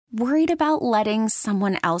Worried about letting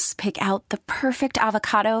someone else pick out the perfect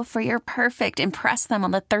avocado for your perfect impress them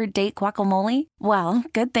on the third date guacamole? Well,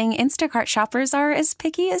 good thing Instacart shoppers are as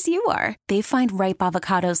picky as you are. They find ripe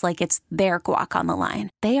avocados like it's their guac on the line.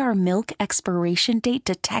 They are milk expiration date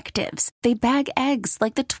detectives. They bag eggs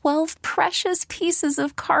like the 12 precious pieces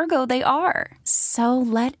of cargo they are. So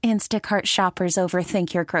let Instacart shoppers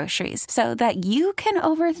overthink your groceries so that you can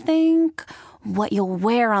overthink what you'll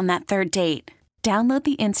wear on that third date. Download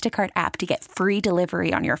the Instacart app to get free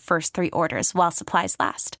delivery on your first 3 orders while supplies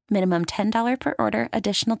last. Minimum $10 per order.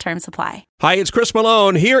 Additional terms apply. Hi, it's Chris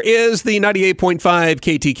Malone. Here is the 98.5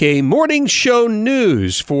 KTK Morning Show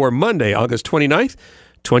News for Monday, August 29th,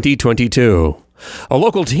 2022. A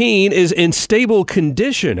local teen is in stable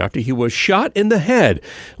condition after he was shot in the head.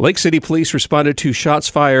 Lake City police responded to shots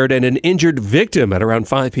fired and an injured victim at around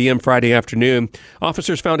 5 p.m. Friday afternoon.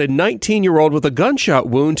 Officers found a 19-year-old with a gunshot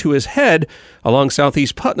wound to his head along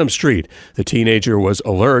Southeast Putnam Street. The teenager was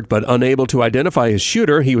alert but unable to identify his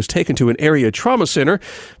shooter. He was taken to an area trauma center.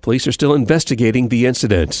 Police are still investigating the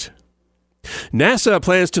incident. NASA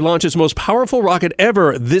plans to launch its most powerful rocket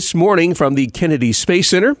ever this morning from the Kennedy Space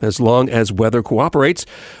Center, as long as weather cooperates.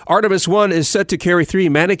 Artemis 1 is set to carry 3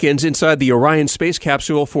 mannequins inside the Orion space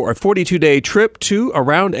capsule for a 42-day trip to,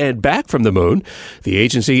 around, and back from the moon. The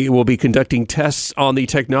agency will be conducting tests on the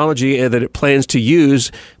technology that it plans to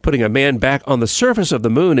use, putting a man back on the surface of the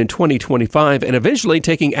moon in 2025 and eventually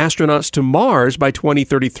taking astronauts to Mars by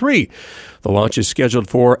 2033. The launch is scheduled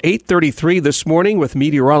for 8:33 this morning, with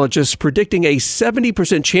meteorologists predicting a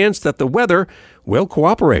 70% chance that the weather will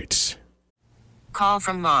cooperate. Call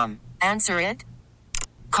from mom. Answer it.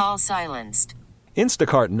 Call silenced.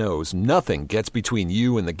 Instacart knows nothing gets between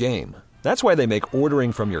you and the game. That's why they make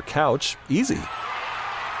ordering from your couch easy.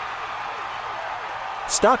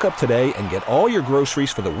 Stock up today and get all your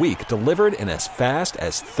groceries for the week delivered in as fast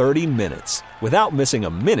as 30 minutes without missing a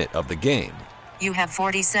minute of the game. You have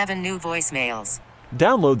 47 new voicemails.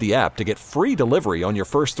 Download the app to get free delivery on your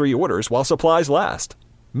first 3 orders while supplies last.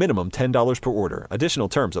 Minimum $10 per order. Additional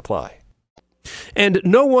terms apply. And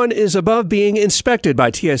no one is above being inspected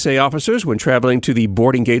by TSA officers when traveling to the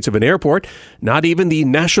boarding gates of an airport, not even the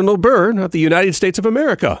national bird of the United States of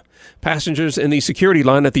America. Passengers in the security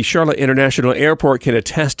line at the Charlotte International Airport can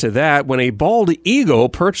attest to that when a bald eagle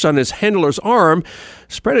perched on his handler's arm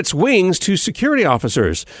spread its wings to security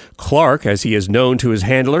officers. Clark, as he is known to his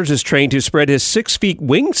handlers, is trained to spread his 6-foot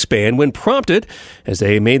wingspan when prompted as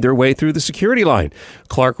they made their way through the security line.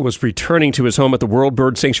 Clark was returning to his home at the World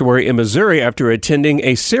Bird Sanctuary in Missouri after attending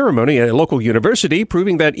a ceremony at a local university,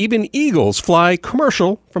 proving that even eagles fly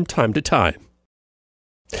commercial from time to time.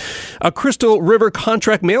 A Crystal River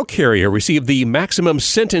contract mail carrier received the maximum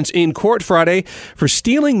sentence in court Friday for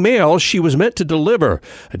stealing mail she was meant to deliver.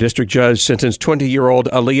 A district judge sentenced 20-year-old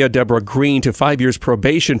Aaliyah Deborah Green to 5 years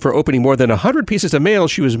probation for opening more than 100 pieces of mail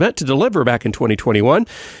she was meant to deliver back in 2021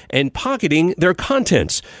 and pocketing their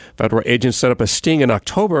contents. Federal agents set up a sting in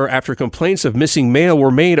October after complaints of missing mail were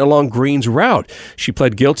made along Green's route. She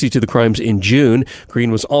pled guilty to the crimes in June. Green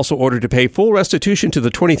was also ordered to pay full restitution to the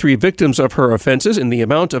 23 victims of her offenses in the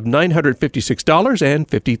amount of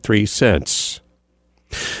 $956.53.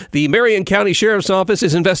 The Marion County Sheriff's Office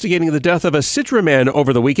is investigating the death of a Citra man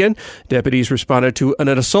over the weekend. Deputies responded to an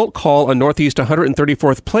assault call on Northeast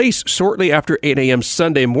 134th Place shortly after 8 a.m.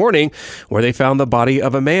 Sunday morning, where they found the body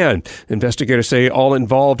of a man. Investigators say all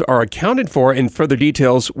involved are accounted for and further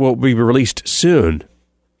details will be released soon.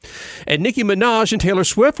 And Nicki Minaj and Taylor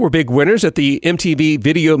Swift were big winners at the MTV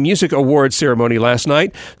Video Music Awards ceremony last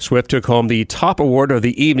night. Swift took home the top award of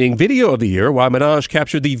the evening, Video of the Year, while Minaj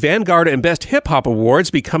captured the Vanguard and Best Hip Hop Awards,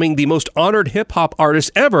 becoming the most honored hip hop artist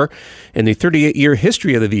ever in the 38-year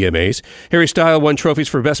history of the VMAs. Harry Styles won trophies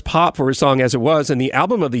for Best Pop for his song As It Was and the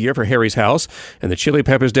Album of the Year for Harry's House. And the Chili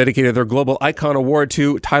Peppers dedicated their Global Icon Award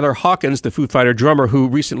to Tyler Hawkins, the Foo Fighter drummer who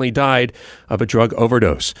recently died of a drug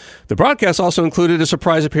overdose. The broadcast also included a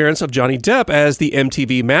surprise appearance of Johnny Depp as the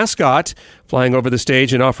MTV mascot, flying over the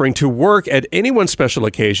stage and offering to work at anyone's special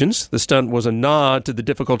occasions. The stunt was a nod to the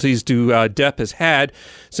difficulties Depp has had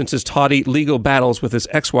since his tawdry legal battles with his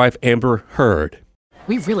ex-wife Amber Heard.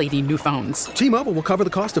 We really need new phones. T-Mobile will cover the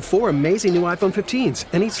cost of 4 amazing new iPhone 15s,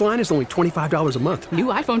 and each line is only $25 a month. New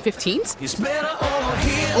iPhone 15s? It's better over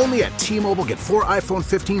here. Only at T-Mobile, get 4 iPhone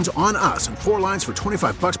 15s on us and 4 lines for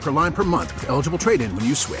 $25 per line per month with eligible trade-in when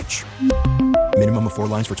you switch. Minimum of 4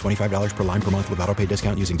 lines for $25 per line per month with autopay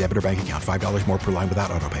discount using debit or bank account. $5 more per line without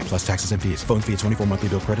autopay, plus taxes and fees. Phone fee at 24 monthly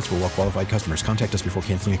bill credits for well-qualified customers. Contact us before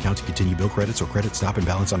canceling account to continue bill credits or credit stop and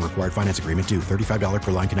balance on required finance agreement due. $35 per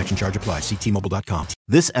line connection charge applies. See T-Mobile.com.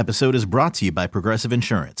 This episode is brought to you by Progressive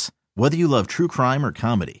Insurance. Whether you love true crime or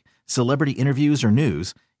comedy, celebrity interviews or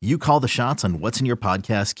news, you call the shots on what's in your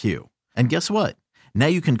podcast queue. And guess what? Now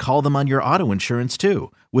you can call them on your auto insurance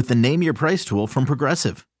too with the Name Your Price tool from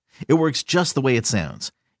Progressive. It works just the way it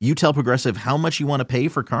sounds. You tell Progressive how much you want to pay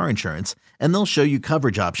for car insurance, and they'll show you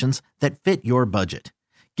coverage options that fit your budget.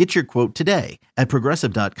 Get your quote today at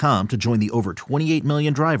Progressive.com to join the over 28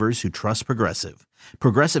 million drivers who trust Progressive.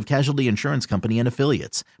 Progressive Casualty Insurance Company and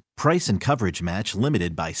Affiliates. Price and coverage match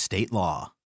limited by state law.